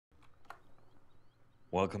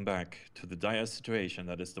Welcome back to the dire situation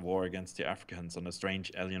that is the war against the Africans on a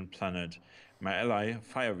strange alien planet. My ally,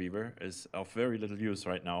 Fireweaver, is of very little use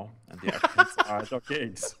right now, and the Africans are dog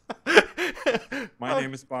eggs. My Oh,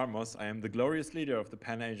 name is Bartmoss. I am the glorious leader of the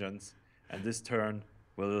Pan Asians, and this turn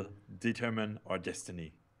will determine our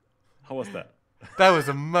destiny. How was that? that was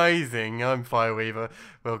amazing. I'm Fireweaver.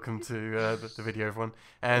 Welcome to the video, everyone.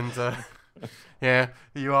 And yeah,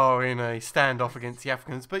 you are in a standoff against the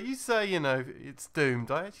Africans, but you say, it's doomed.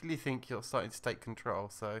 I actually think you're starting to take control.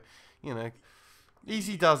 So, you know,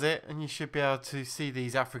 easy does it, and you should be able to see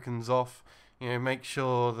these Africans off. Make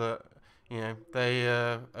sure that, they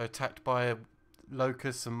are attacked by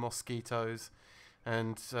locusts and mosquitoes.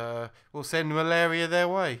 And we'll send malaria their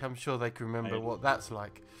way. I'm sure they can remember I, what that's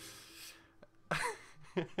like.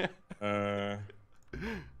 uh,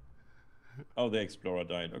 oh, the explorer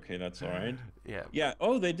died. Okay, that's all right. Yeah. Yeah,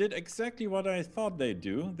 oh, they did exactly what I thought they'd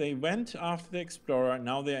do. They went after the explorer.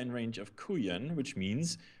 Now they're in range of Kuyan, which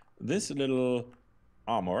means this little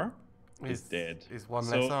armor is dead. Is one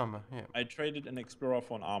less So armor. Yeah. I traded an explorer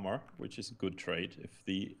for an armor, which is a good trade if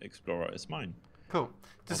the explorer is mine. Cool.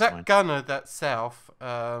 Does Was that mine. gunner that's south,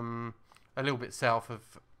 a little bit south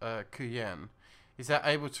of Kuyan, is that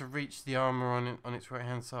able to reach the armor on its right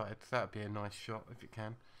hand side? That'd be a nice shot if it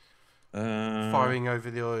can. Firing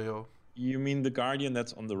over the oil. You mean the Guardian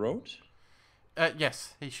that's on the road?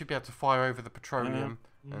 Yes, he should be able to fire over the petroleum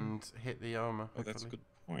Mm. and hit the armor. Oh, that's a Hopefully.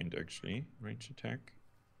 good point, actually. Range attack.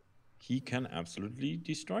 He can absolutely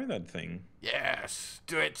destroy that thing. Yes,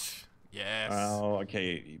 do it. Yes. Well,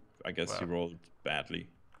 okay, I guess he rolled badly.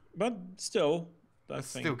 But still, I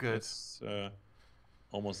That's think still good. it's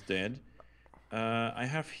almost dead. I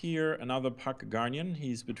have here another Puck Guardian.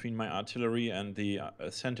 He's between my artillery and the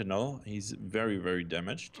Sentinel. He's very, very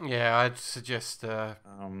damaged. Yeah, I'd suggest.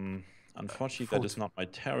 Unfortunately, that is not my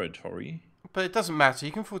territory. But it doesn't matter.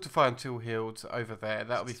 You can fortify until healed over there.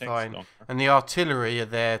 That'll be Takes fine. longer. And the artillery are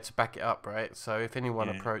there to back it up, right? So if anyone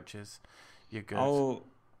Yeah. approaches, you're good. I'll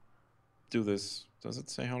do this. Does it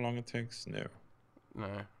say how long it takes? No.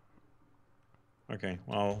 No. Okay,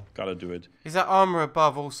 well, gotta do it. Is that armor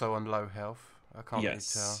above also on low health? I can't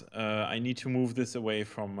Yes. really tell. I need to move this away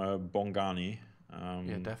from Bongani.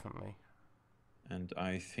 Yeah, definitely. And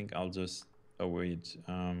I think I'll just... Oh, wait.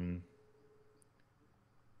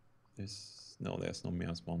 There's no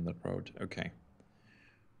Miasma on that road. Okay.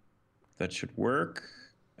 That should work.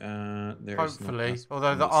 There's Hopefully. No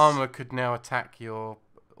Although the this. armor could now attack your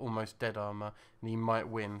almost dead armor, and you might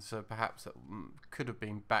win. So perhaps that could have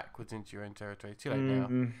been backwards into your own territory. Too late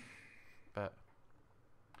now. But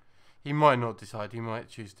he might not decide. He might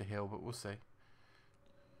choose to heal, but we'll see.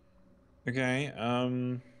 Okay.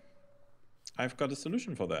 I've got a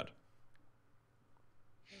solution for that.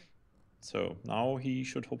 So now he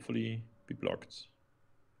should hopefully be blocked.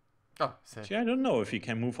 Oh, so Actually, I don't know if he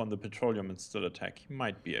can move on the petroleum and still attack. He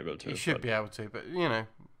might be able to. he should be able to, but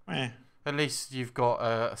Eh. at least you've got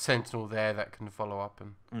a sentinel there that can follow up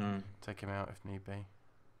and take him out if need be.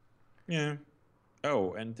 Yeah.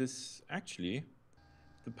 Oh, and this actually,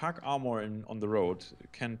 the Pack armor on the road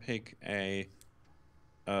can pick a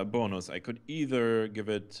bonus. I could either give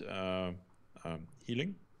it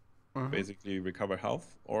healing, basically recover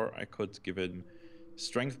health, or I could give it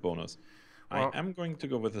strength bonus. Well, I am going to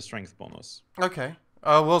go with the strength bonus. Okay.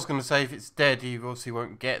 I was going to say if it's dead, you obviously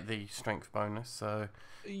won't get the strength bonus, so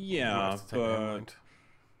Yeah, but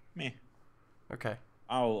meh. Okay.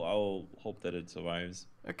 I'll hope that it survives.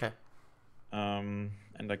 Okay. And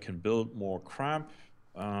I can build more crap.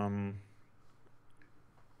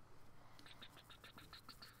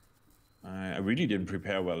 I really didn't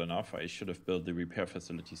prepare well enough. I should have built the repair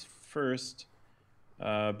facilities first.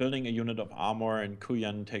 Building a unit of armor in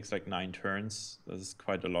Kuyan takes like 9 turns. This is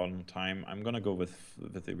quite a long time. I'm gonna go with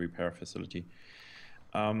the repair facility.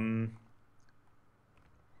 Okay,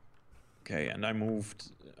 and I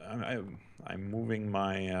moved. I'm moving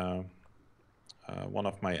my one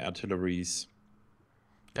of my artilleries.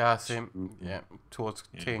 Yeah, I see him. Yeah, towards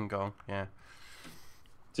Tiangong. Yeah.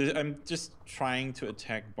 I'm just trying to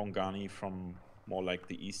attack Bongani from more like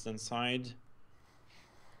the eastern side.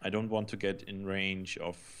 I don't want to get in range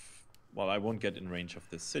of... Well, I won't get in range of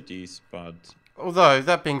the cities, but... Although,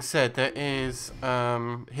 that being said, there is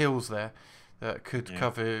hills there that could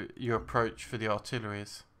cover your approach for the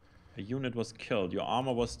artilleries. A unit was killed. Your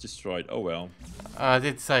armor was destroyed. Oh, well. I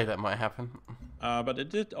did say that might happen. But it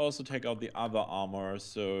did also take out the other armor,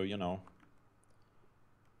 so, you know.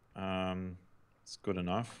 It's good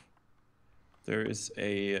enough. There is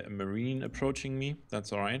a marine approaching me.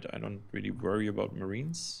 That's alright. I don't really worry about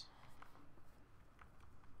marines.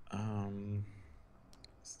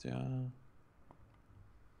 Is there...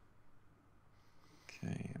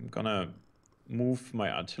 gonna move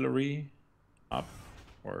my artillery up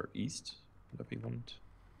or east, whatever you want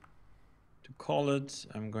to call it.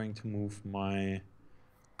 I'm going to move my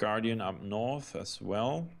Guardian up north as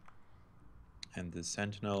well, and the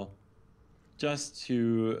Sentinel, just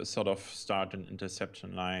to sort of start an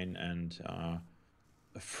interception line and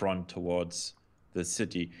a front towards the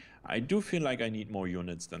city. I do feel like I need more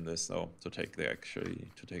units than this, though, to take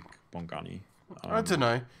Bongani. I don't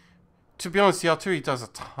know. To be honest, the artillery does a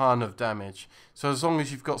ton of damage. So as long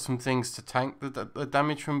as you've got some things to tank the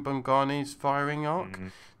damage from Bongani's firing arc,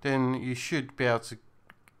 then you should be able to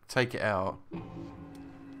take it out.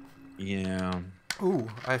 Yeah. Ooh,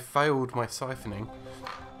 I failed my siphoning.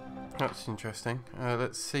 That's interesting.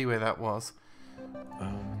 Let's see where that was.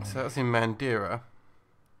 So that was in Mandira.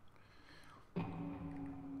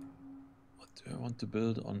 What do I want to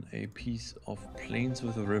build on a piece of plains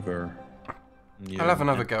with a river? I'll have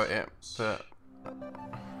another go at it, but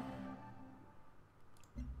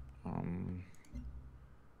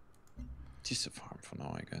just a farm for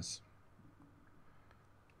now, I guess.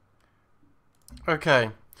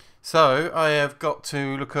 okay. So I have got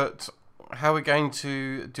to look at how we're going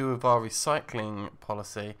to do with our recycling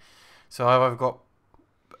policy. So I've got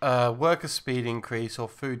worker speed increase or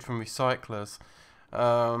food from recyclers.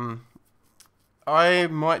 I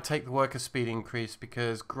might take the worker speed increase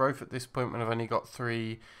because growth at this point when I've only got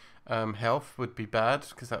 3 health would be bad,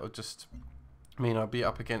 because that would just mean I'd be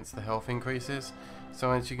up against the health increases.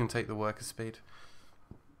 So you can take the worker speed.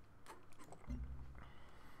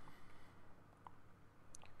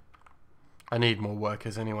 I need more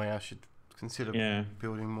workers anyway. I should consider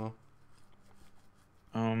building more.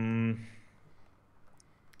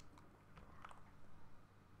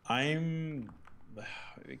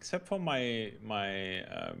 Except for my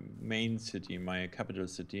main city, my capital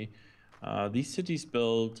city, these cities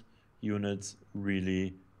build units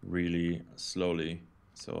really, really slowly.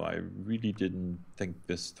 So I really didn't think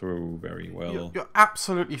this through very well. You're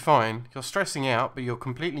absolutely fine. You're stressing out, but you're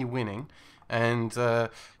completely winning. And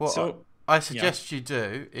what I suggest you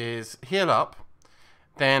do is heal up,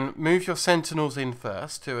 then move your sentinels in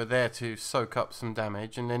first, who are there to soak up some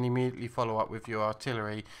damage, and then immediately follow up with your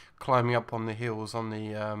artillery climbing up on the hills on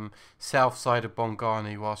the south side of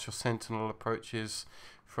Bongani whilst your sentinel approaches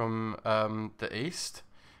from the east.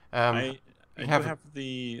 I do have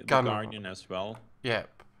the Guardian as well. Yeah.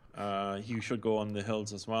 He should go on the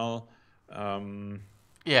hills as well.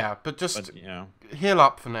 Yeah, but heal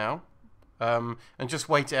up for now. And just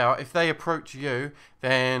wait it out. If they approach you,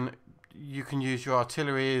 then you can use your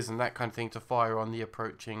artilleries and that kind of thing to fire on the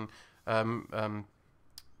approaching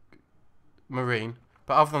marine.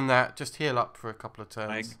 But other than that, just heal up for a couple of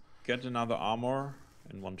turns. I get another armor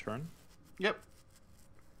in 1 turn. Yep.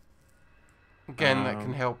 Again, that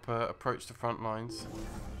can help approach the front lines.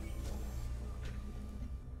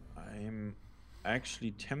 I'm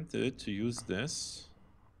actually tempted to use this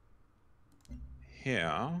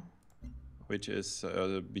here, which is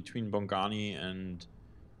between Bongani and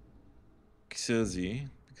Xirzi,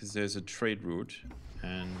 because there's a trade route,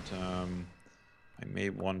 and I may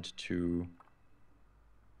want to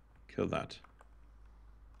kill that.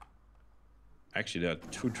 Actually, there are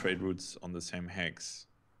 2 trade routes on the same hex.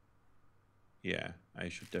 Yeah, I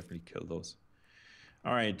should definitely kill those.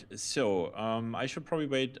 All right, so I should probably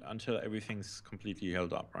wait until everything's completely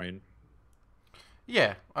held up, right?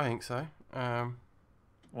 Yeah, I think so. 1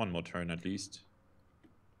 more turn at least.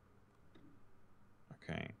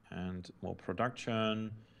 Okay, and more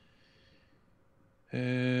production.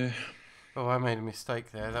 Oh, I made a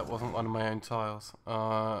mistake there. That wasn't one of my own tiles.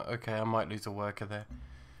 Okay, I might lose a worker there.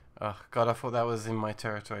 Oh, God, I thought that was in my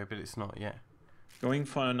territory, but it's not yet. Going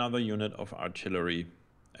for another unit of artillery.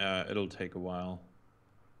 It'll take a while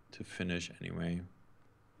to finish anyway.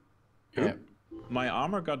 Yep. My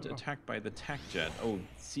armor got attacked by the tac jet. Oh,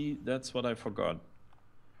 see, that's what I forgot.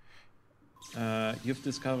 You've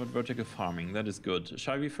discovered vertical farming. That is good.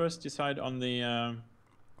 Shall we first decide on the...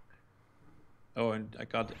 Oh, and I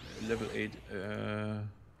got level 8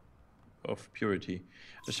 of purity.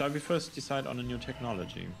 Shall we first decide on a new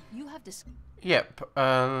technology? You have this. Yep.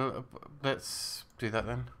 Let's do that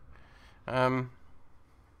then.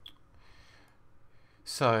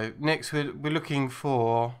 So next we're looking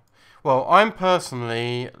for. Well, I'm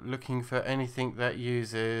personally looking for anything that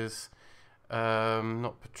uses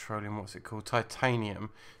not petroleum. What's it called?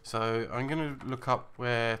 Titanium. So I'm going to look up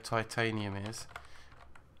where titanium is.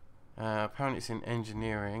 Apparently it's in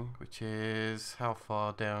engineering, which is how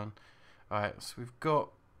far down? Alright, so we've got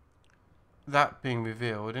that being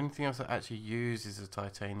revealed. Anything else that actually uses a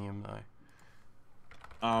titanium though?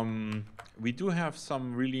 We do have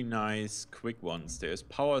some really nice quick ones. There's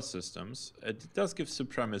power systems. It does give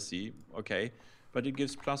supremacy, okay, but it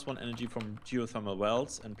gives +1 energy from geothermal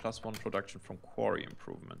wells and +1 production from quarry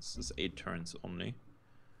improvements. This is 8 turns only.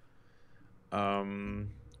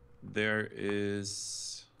 There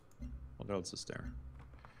is... What else is there?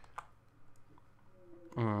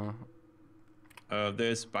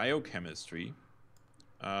 There's biochemistry,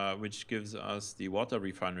 which gives us the water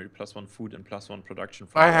refinery, +1 food and +1 production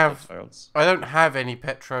from water tiles. I don't have any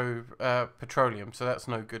petroleum, so that's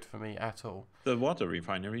no good for me at all. The water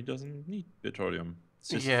refinery doesn't need petroleum. It's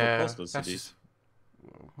just Yeah, for coastal cities.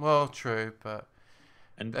 Well, true, but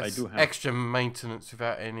And that's I do have extra maintenance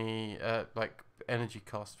without any like energy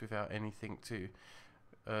cost, without anything to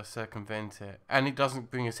circumvent it, and it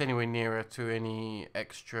doesn't bring us anywhere nearer to any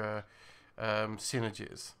extra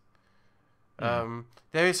synergies.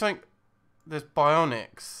 There is something. There's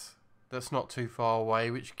bionics that's not too far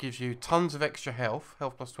away, which gives you tons of extra health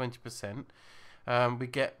plus 20%. We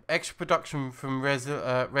get extra production from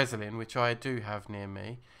resilin, which I do have near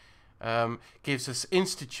me. Gives us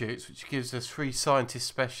institutes, which gives us 3 scientist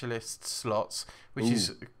specialist slots, which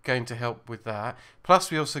is going to help with that. Plus,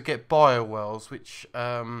 we also get biowells, which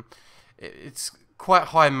it's quite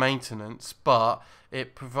high maintenance, but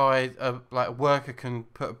it provides like a worker can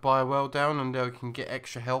put a biowell down and they can get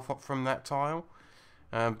extra health up from that tile.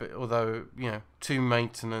 But although 2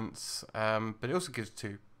 maintenance, but it also gives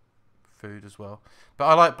 2 food as well. But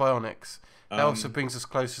I like bionics. That also brings us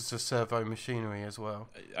closer to servo machinery as well.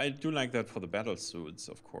 I do like that for the battle suits,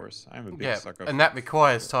 of course. I'm a big sucker. And that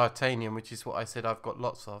requires titanium, which is what I said I've got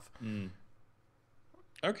lots of.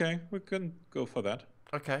 Okay, we can go for that.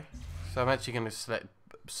 Okay, so I'm actually going to select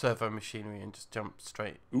servo machinery and just jump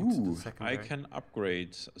straight into the secondary. I can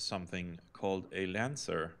upgrade something called a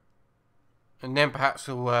Lancer. And then perhaps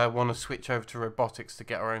we'll want to switch over to robotics to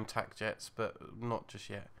get our own tac jets, but not just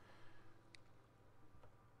yet.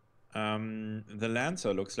 The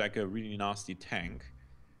Lancer looks like a really nasty tank,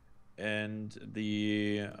 and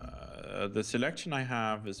the selection I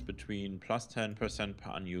have is between +10%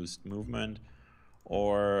 per unused movement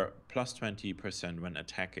or +20% when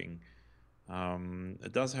attacking.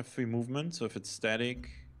 It does have 3 movements, so if it's static,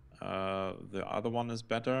 the other one is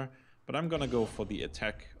better. But I'm gonna go for the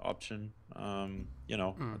attack option.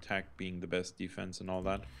 Attack being the best defense and all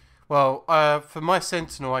that. Well, for my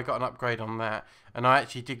Sentinel, I got an upgrade on that, and I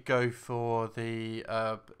actually did go for the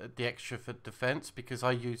extra for defense because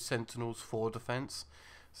I use Sentinels for defense.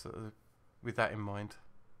 So, with that in mind,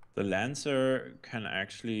 the Lancer can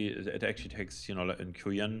actually takes like in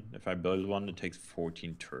Kuyan, if I build one, it takes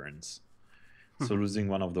 14 turns. So losing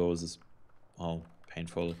one of those is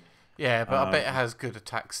painful. Yeah, but I bet it has good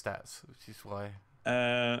attack stats, which is why.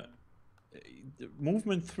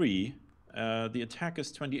 Movement 3. The attack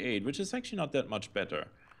is 28, which is actually not that much better.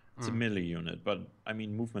 It's a melee unit, but I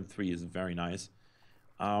mean, movement 3 is very nice.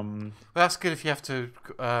 Well, that's good if you have to,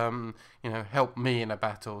 help me in a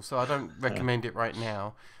battle. So I don't recommend it right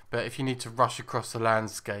now. But if you need to rush across the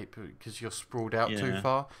landscape because you're sprawled out too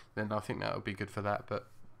far, then I think that would be good for that. But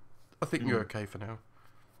I think you're okay for now.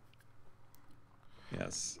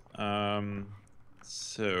 Yes.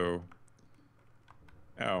 So.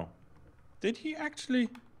 Oh, did he actually?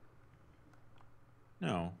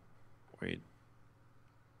 No, wait.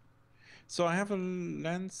 So I have a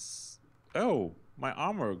lance. Oh, my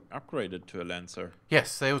armor upgraded to a Lancer.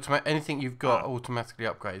 Yes, they anything you've got automatically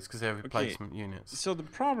upgrades because they're replacement units. So the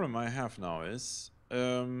problem I have now is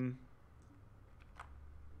I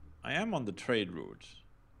am on the trade route,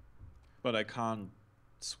 but I can't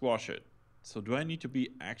squash it. So do I need to be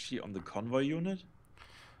actually on the convoy unit?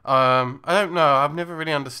 I don't know. I've never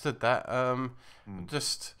really understood that.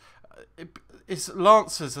 Is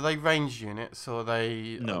Lancers, are they range units or are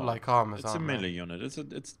they like armors? It's a melee unit.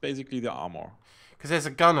 It's basically the armor. Because there's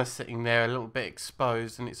a gunner sitting there a little bit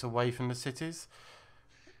exposed and it's away from the cities.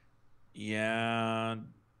 Yeah.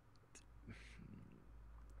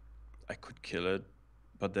 I could kill it,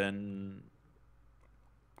 but then...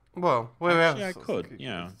 Well, where else? I could,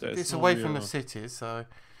 yeah. It's away from the cities, so...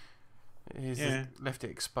 He's left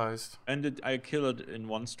it exposed. And I kill it in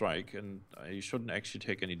one strike, and I shouldn't actually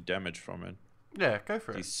take any damage from it. Yeah, go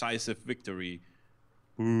for it. Decisive victory.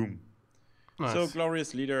 Boom. Nice. So,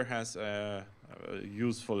 Glorious Leader has a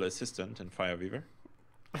useful assistant in Fireweaver.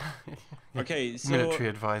 Okay, so... Military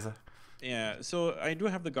advisor. Yeah, so I do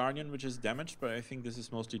have the Guardian, which is damaged, but I think this is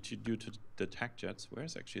mostly due to the tac jets.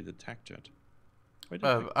 Where's actually the tac jet?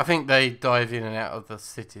 I think they dive in and out of the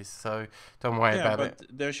cities, so don't worry about it.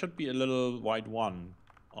 But there should be a little white one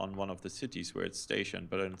on one of the cities where it's stationed,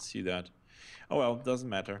 but I don't see that. Oh well, doesn't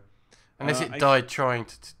matter. Unless it died trying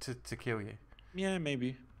to kill you. Yeah,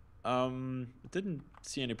 maybe. Didn't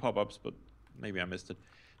see any pop-ups, but maybe I missed it.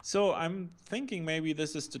 So I'm thinking maybe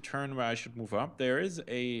this is the turn where I should move up. There is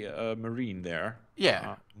a marine there.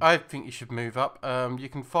 Yeah, I think you should move up. You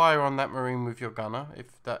can fire on that marine with your gunner,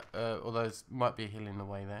 if that, although there might be a hill in the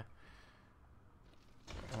way there.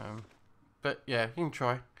 But yeah, you can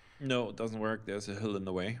try. No, it doesn't work. There's a hill in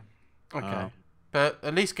the way. Okay. But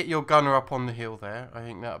at least get your gunner up on the hill there. I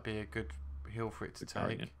think that would be a good hill for it to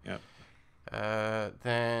take. Yeah.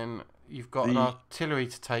 Then you've got an artillery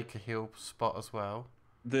to take a hill spot as well.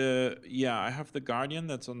 I have the Guardian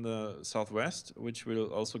that's on the southwest, which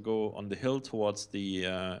will also go on the hill towards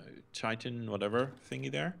the Chitin whatever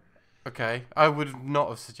thingy there. Okay, I would not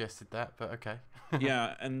have suggested that, but okay.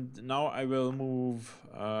 Yeah, and now I will move.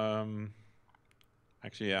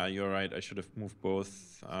 Actually, yeah, you're right. I should have moved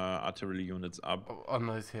both artillery units up on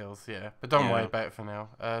those hills. Yeah, but don't worry about it for now.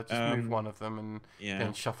 Just move one of them and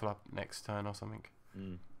then shuffle up next turn or something.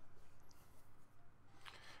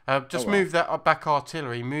 Just move that back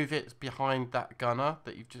artillery. Move it behind that gunner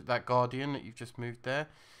that Guardian that you've just moved there.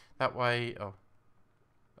 That way. Oh.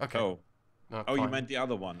 Okay. Oh. No, you meant the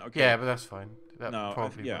other one. Okay. Yeah, but that's fine. That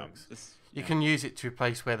probably works. You can use it to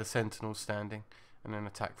replace where the Sentinel's standing, and then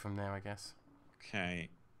attack from there, I guess. Okay.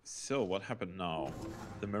 So what happened now?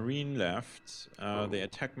 The Marine left. They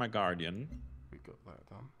attacked my Guardian. We got that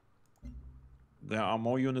done. There are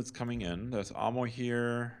more units coming in. There's armor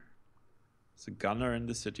here. There's a gunner in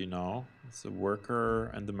the city now. It's a worker,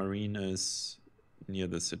 and the Marine is near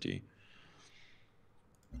the city.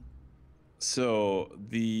 So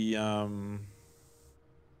the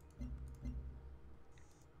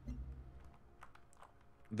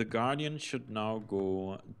Guardian should now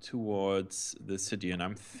go towards the city, and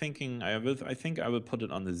I'm thinking I think I will put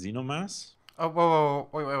it on the Xenomass. Oh, whoa,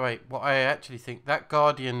 wait. What I actually think, that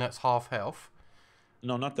Guardian that's half health.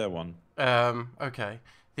 No, not that one. Okay.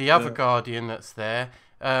 The other Guardian that's there,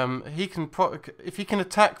 he can if he can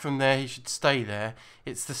attack from there, he should stay there.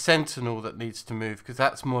 It's the Sentinel that needs to move, because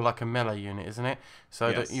that's more like a melee unit, isn't it?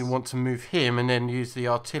 So that you want to move him and then use the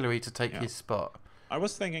artillery to take his spot. I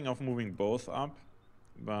was thinking of moving both up,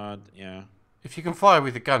 but yeah. If you can fire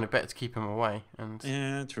with a gun, it's better to keep him away. And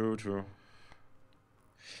yeah, true.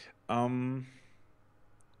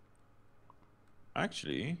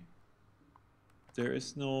 Actually, there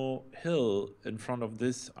is no hill in front of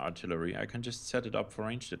this artillery. I can just set it up for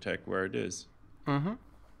ranged attack where it is. And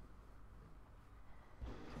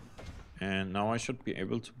now I should be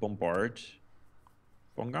able to bombard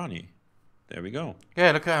Bongani. There we go.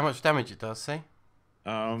 Yeah, look at how much damage it does, see?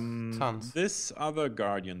 Tons. This other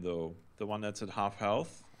Guardian, though, the one that's at half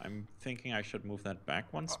health, I'm thinking I should move that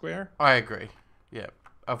back one square. I agree. Yeah.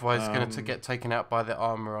 Otherwise, it's going to get taken out by the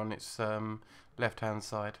armor on its left-hand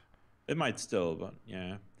side. It might still, but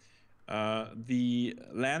yeah. The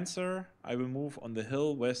Lancer, I will move on the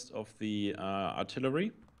hill west of the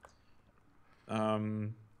artillery. Or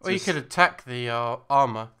you could attack the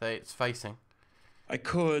armor that it's facing. I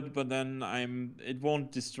could, but then it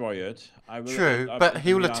won't destroy it. True, but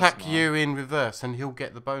he'll attack you in reverse, and he'll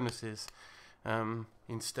get the bonuses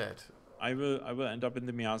instead. I will end up in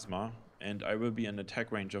the miasma, and I will be in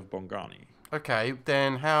attack range of Bongani. Okay,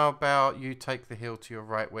 then how about you take the hill to your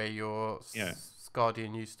right where your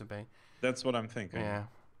Guardian used to be? That's what I'm thinking. Yeah.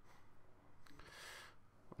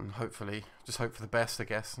 And hopefully, just hope for the best, I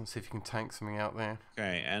guess, and see if you can tank something out there.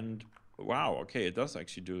 Okay, and wow, okay, it does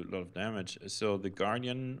actually do a lot of damage. So the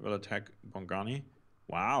Guardian will attack Bongani.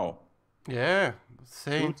 Wow. Yeah,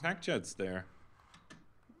 see. 2 attack jets there.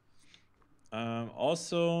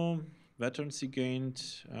 Also, veterancy gained.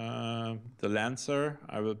 The Lancer,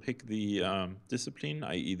 I will pick the discipline,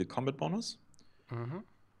 i.e. the combat bonus.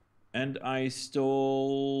 And I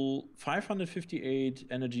stole 558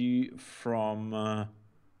 energy from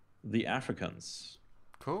the Africans.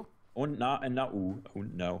 Cool.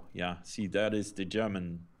 Yeah, see, that is the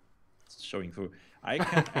German showing through. I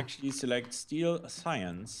can actually select Steel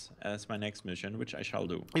Science as my next mission, which I shall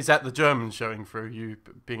do. Is that the German showing through, you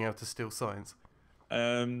being able to steal science?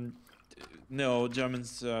 No,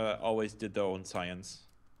 Germans always did their own science.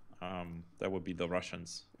 That would be the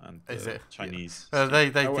Russians and the Chinese. Yeah.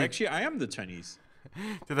 Actually, I am the Chinese.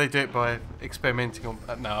 Did they do it by experimenting on...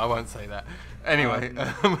 no, I won't say that. Anyway.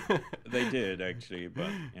 They did, actually,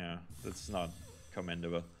 but yeah, that's not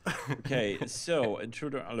commendable. Okay, so,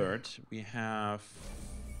 intruder alert. We have...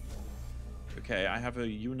 Okay, I have a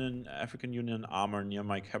African Union armor near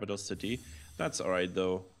my capital city. That's alright,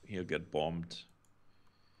 though. He'll get bombed.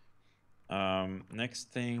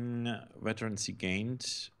 Next thing, veterancy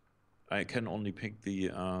gained. I can only pick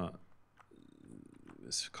the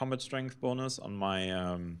combat strength bonus on my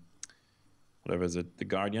whatever is it, the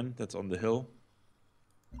Guardian that's on the hill,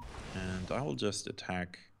 and I will just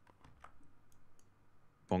attack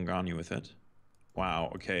Bongani with it.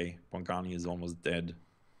 Wow. Okay, Bongani is almost dead.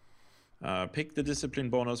 Pick the discipline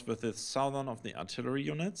bonus with the southern of the artillery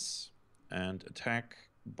units and attack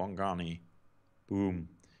Bongani. Boom.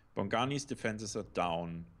 Bongani's defenses are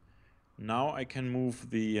down. Now I can move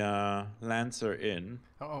the Lancer in.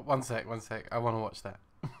 Oh, one sec. I want to watch that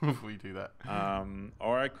before you do that.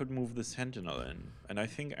 Or I could move the Sentinel in. And I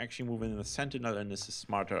think actually moving the Sentinel in is a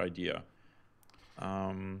smarter idea.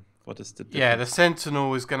 What is the difference? Yeah, the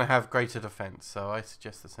Sentinel is going to have greater defense, so I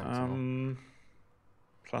suggest the Sentinel.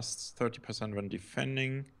 Plus 30% when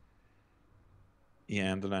defending.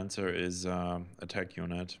 Yeah, and the Lancer is attack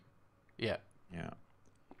unit. Yeah. Yeah.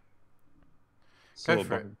 Go So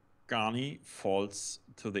for it. Bongani falls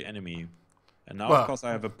to the enemy. And now, Well, of course,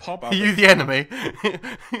 I have a pop-up. Are you the enemy?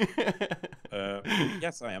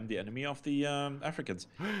 Yes, I am the enemy of the Africans.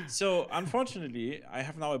 So, unfortunately, I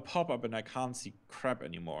have now a pop-up and I can't see crap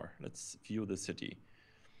anymore. Let's view the city.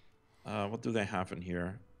 What do they have in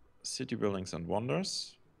here? City buildings and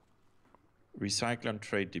wonders. Recycle and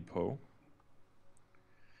trade depot.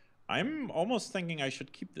 I'm almost thinking I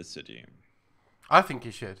should keep this city. I think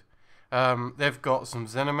you should. They've got some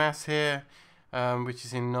Xenomass here, which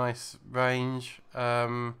is in nice range.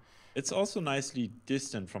 It's also nicely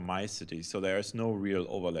distant from my city, so there's no real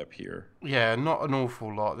overlap here. Yeah, not an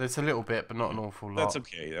awful lot. There's a little bit, but not an awful lot. That's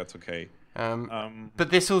okay. That's okay. But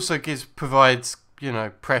this also provides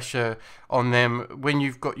pressure on them when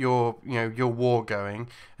you've got your war going.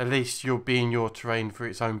 At least you'll be in your terrain for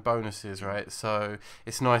its own bonuses, right? So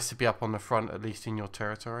it's nice to be up on the front, at least in your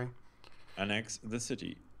territory. Annex the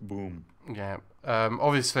city. Boom. Yeah.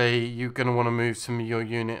 Obviously, you're going to want to move some of your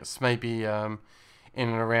units, maybe in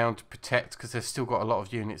and around to protect, because they've still got a lot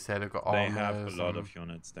of units there. They've got armors. They have a lot of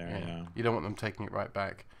units there. Yeah. You don't want them taking it right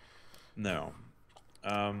back. No.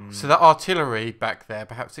 So that artillery back there,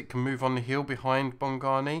 perhaps it can move on the hill behind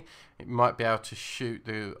Bongani. It might be able to shoot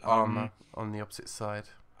the armor on the opposite side.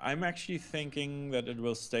 I'm actually thinking that it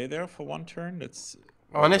will stay there for one turn.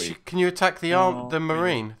 Can you attack the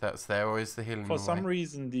marine that's there, or is the hill in the way? For some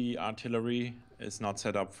reason, the artillery is not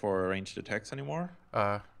set up for ranged attacks anymore.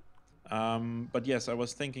 But yes, I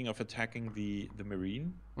was thinking of attacking the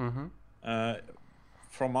marine. Mm-hmm.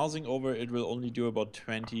 From mousing over, it will only do about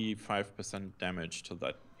 25% damage to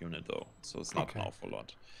that unit, though. So it's not an awful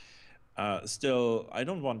lot. Still, I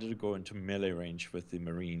don't want it to go into melee range with the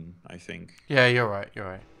marine, I think. Yeah, you're right.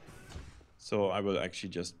 So I will actually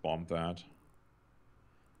just bomb that.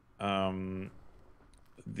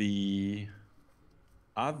 The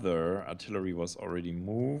other artillery was already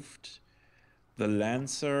moved. The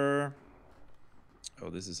Lancer... Oh,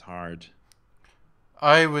 this is hard.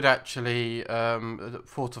 I would actually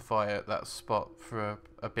fortify at that spot for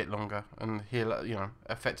a bit longer and heal,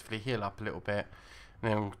 effectively heal up a little bit,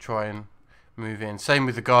 and then we'll try and move in. Same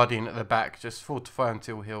with the Guardian at the back, just fortify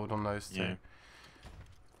until healed on those two. Yeah.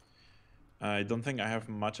 I don't think I have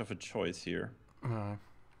much of a choice here. No.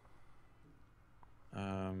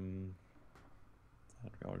 That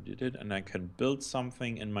we already did, and I can build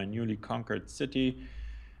something in my newly conquered city.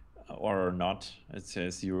 Or not. It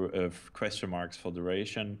says you have question marks for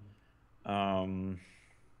duration.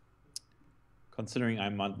 Considering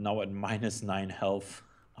I'm now at -9 health.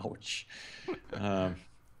 Ouch.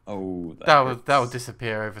 Oh, that will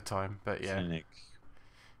disappear over time. But yeah. Cynic.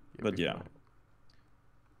 But yeah.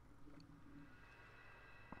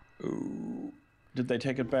 Ooh. Did they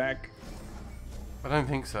take it back? I don't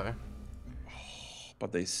think so.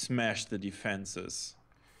 But they smashed the defenses.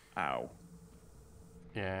 Ow.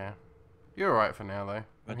 Yeah, you're alright for now though.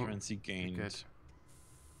 Veterancy gained. Good.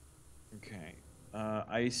 Okay.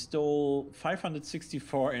 I stole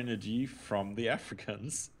 564 energy from the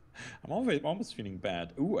Africans. I'm almost feeling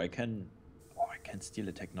bad. Ooh, I can steal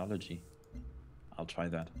a technology. I'll try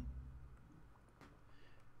that.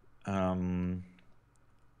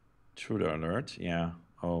 Intruder alert. Yeah.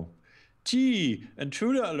 Oh. Gee,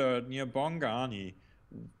 intruder alert near Bongani.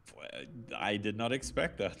 I did not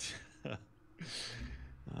expect that.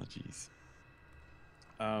 Oh, jeez.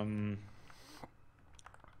 I'm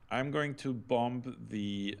going to bomb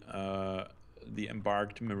the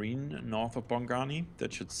embarked marine north of Bongani.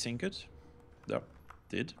 That should sink it. Yep,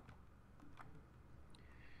 did.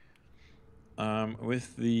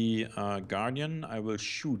 With the Guardian, I will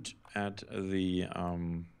shoot at the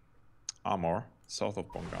armor south of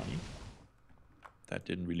Bongani. That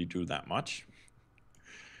didn't really do that much.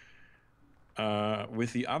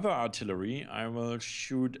 With the other artillery, I will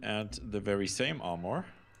shoot at the very same armor.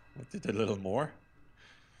 I did a little more.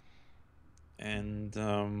 And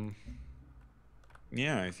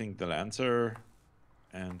yeah, I think the Lancer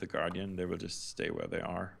and the Guardian, they will just stay where they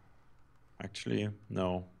are. Actually,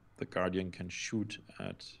 no, the Guardian can shoot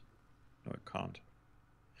at... No, it can't.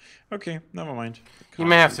 Okay, never mind. You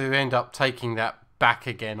may have to end up taking that back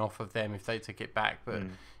again off of them if they take it back, but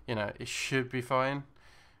you know, it should be fine.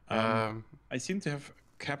 I seem to have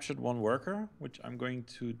captured one worker, which I'm going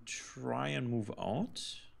to try and move out.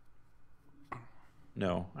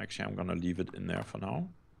 No, actually, I'm gonna leave it in there for now.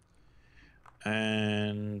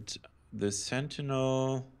 And the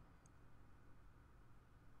Sentinel...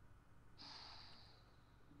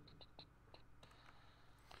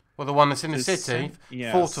 Well, the one that's in the city,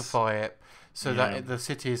 yes. Fortify it so that the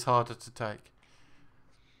city is harder to take.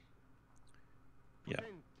 Yeah.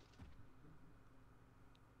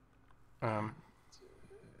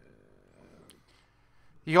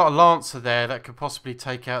 You got a Lancer there that could possibly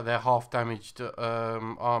take out their half-damaged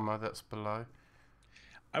armor that's below.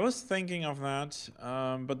 I was thinking of that,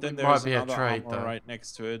 but then there's another armor right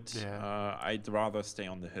next to it. Yeah. I'd rather stay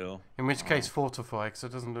on the hill. In which case, fortify, because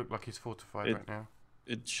it doesn't look like he's fortified right now.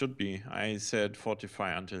 It should be. I said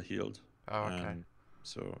fortify until healed. Oh, okay.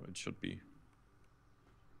 So it should be.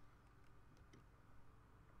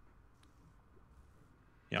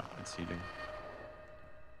 Yeah, it's healing.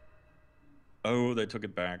 Oh, they took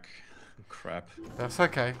it back. Crap. That's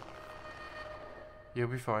okay. You'll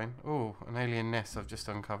be fine. Oh, an alien nest I've just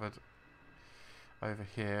uncovered. Over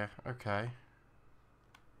here. Okay.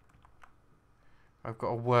 I've got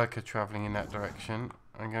a worker travelling in that direction.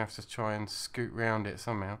 I'm going to have to try and scoot round it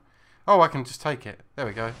somehow. Oh, I can just take it. There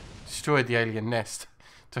we go. Destroyed the alien nest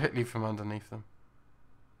directly from underneath them.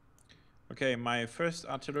 Okay, my first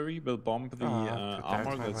artillery will bomb the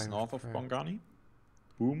armor that's north of Bongani.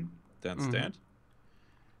 Boom. That's dead.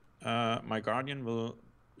 My Guardian will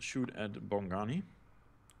shoot at Bongani.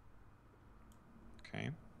 Okay.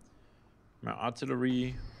 My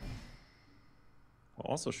artillery will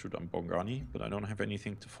also shoot on Bongani, but I don't have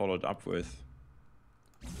anything to follow it up with.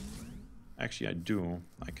 Actually, I do.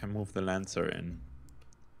 I can move the Lancer in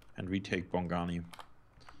and retake Bongani. And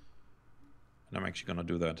I'm actually gonna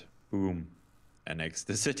do that. Boom. Annex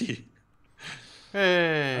the city.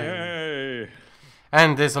 Hey!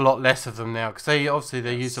 And there's a lot less of them now, because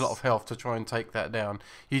they use a lot of health to try and take that down.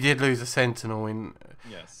 You did lose a Sentinel in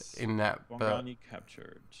that, but Bongani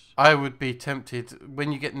captured. I would be tempted,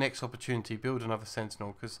 when you get next opportunity, build another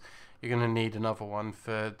Sentinel, because you're going to need another one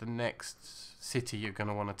for the next city you're going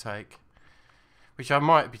to want to take. Which I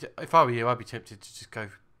might be, if I were you, I'd be tempted to just go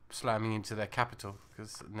slamming into their capital,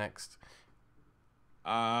 because next.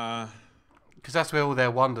 Because that's where all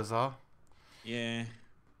their wonders are. Yeah.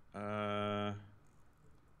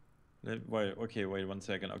 Wait, okay, wait 1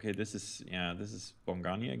 second. Okay, this is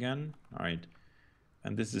Bongani again. All right.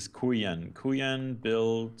 And this is Kuyan. Kuyan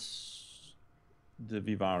built the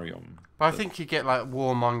Vivarium. But I think you get like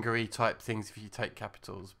warmongery type things if you take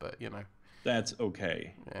capitals, but you know. That's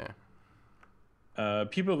okay. Yeah.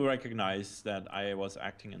 People will recognize that I was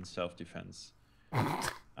acting in self-defense.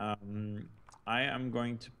 I am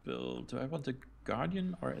going to build... Do I want a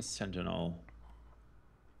Guardian or a Sentinel?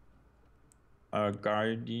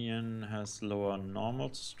 Guardian has lower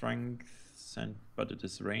normal strength, but it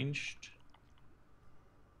is ranged.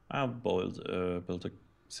 I'll build a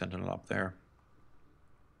Sentinel up there.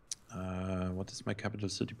 What is my capital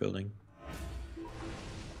city building?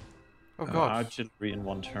 Oh god. Artillery in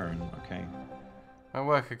 1 turn, okay. My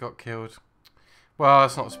worker got killed. Well,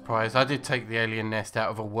 that's not a surprise. I did take the alien nest out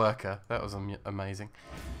of a worker. That was amazing.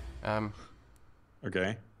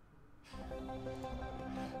 Okay.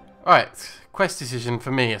 Alright, quest decision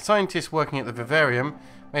for me. A scientist working at the vivarium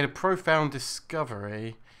made a profound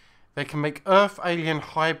discovery. They can make Earth-alien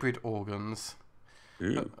hybrid organs.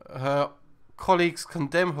 Her colleagues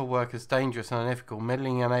condemn her work as dangerous and unethical,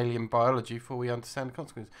 meddling in alien biology before we understand the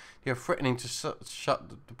consequences. They are threatening to shut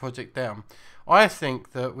the project down. I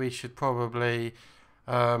think that we should probably...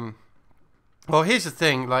 well, here's the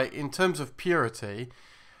thing. Like, in terms of purity...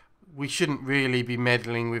 we shouldn't really be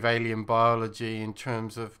meddling with alien biology in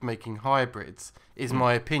terms of making hybrids, is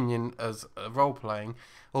my opinion as role-playing.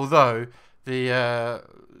 Although, the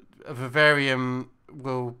vivarium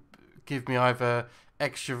will give me either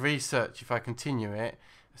extra research if I continue it,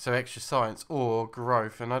 so extra science, or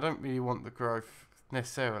growth, and I don't really want the growth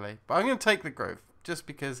necessarily. But I'm going to take the growth, just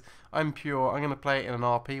because I'm pure. I'm going to play it in an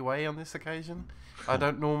RP way on this occasion. I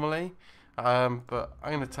don't normally. But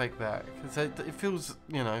I'm going to take that because it feels,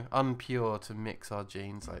 you know, unpure to mix our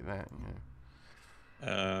genes like that. You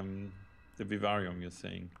know. The vivarium, you're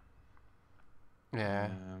saying? Yeah.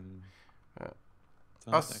 I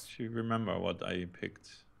don't actually remember what I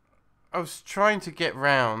picked. I was trying to get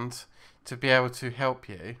round to be able to help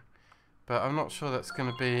you, but I'm not sure that's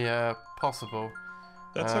going to be possible.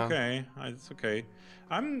 That's okay. It's okay.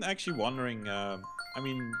 I'm actually wondering. I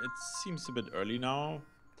mean, it seems a bit early now,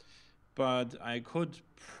 but I could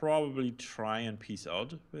probably try and peace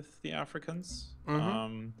out with the Africans.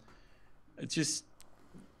 It's just,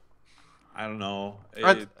 I don't know.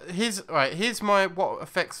 Here's my what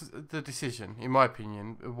affects the decision, in my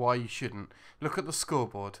opinion, why you shouldn't. Look at the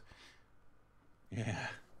scoreboard. Yeah.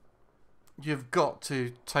 You've got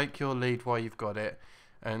to take your lead while you've got it,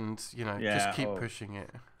 and just keep Oh, pushing it.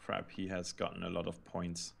 crap, he has gotten a lot of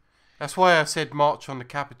points. That's why I said march on the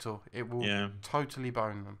capital. It will Yeah. totally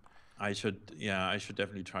bone them. I should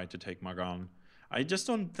definitely try to take Magan. I just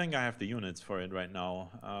don't think I have the units for it right now.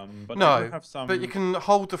 But I do have some. But you can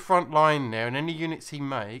hold the front line there, and any units he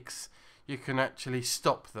makes, you can actually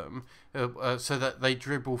stop them so that they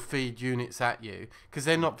dribble feed units at you, because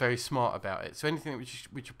they're not very smart about it. So anything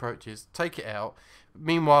which approaches, take it out.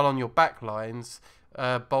 Meanwhile, on your back lines,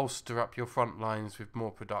 bolster up your front lines with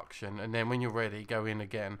more production, and then when you're ready, go in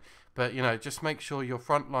again. But just make sure your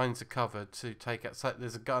front lines are covered to take out. So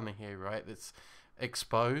there's a gunner here, right? That's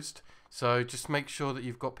exposed. So just make sure that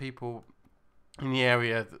you've got people in the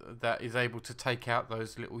area that is able to take out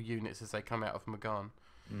those little units as they come out of Magan.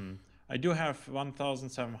 I do have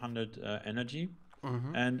 1,700 energy,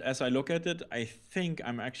 and as I look at it, I think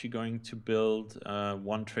I'm actually going to build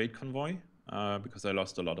one trade convoy because I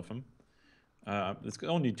lost a lot of them. It's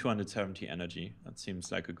only 270 energy. That seems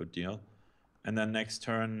like a good deal. And then next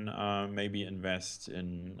turn, maybe invest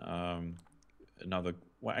in another.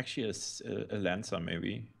 Well, actually, a Lancer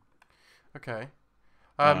maybe. Okay.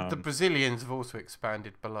 The Brazilians have also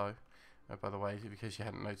expanded below, by the way, because you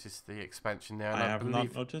hadn't noticed the expansion there. And I have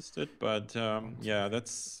not noticed it, but yeah,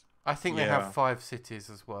 that's. I think they have 5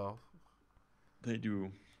 cities as well. They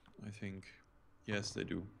do, I think. Yes, they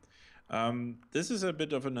do. This is a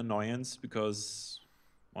bit of an annoyance because,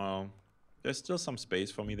 well, there's still some space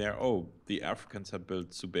for me there. Oh, the Africans have built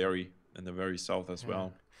Suberi in the very south as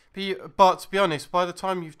well. But to be honest, by the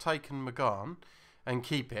time you've taken Magan and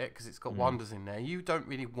keep it, because it's got wonders in there, you don't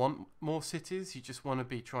really want more cities. You just want to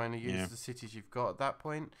be trying to use the cities you've got at that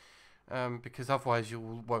point, because otherwise you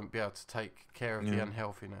won't be able to take care of the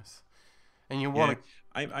unhealthiness. And you want to.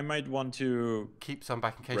 I might want to keep some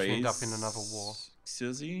back in case you end up in another war.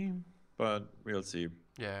 Xirzi, but we'll see.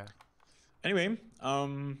 Yeah. Anyway,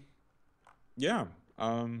 yeah.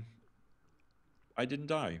 I didn't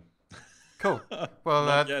die. Cool. Well,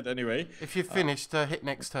 not yet. Anyway, if you've finished, hit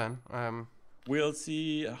next turn. We'll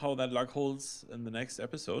see how that luck holds in the next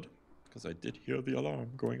episode, because I did hear the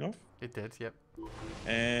alarm going off. It did, yep.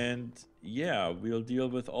 And yeah, we'll deal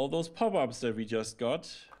with all those pop-ups that we just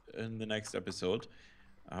got in the next episode.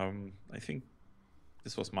 I think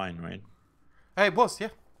this was mine, right? Hey, it was, yeah,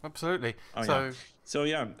 absolutely. Oh, so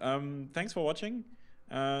yeah, thanks for watching.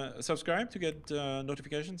 Subscribe to get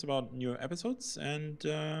notifications about new episodes, and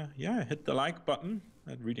yeah, hit the like button.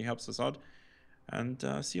 That really helps us out. And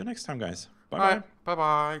see you next time, guys. Bye bye. Bye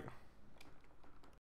bye.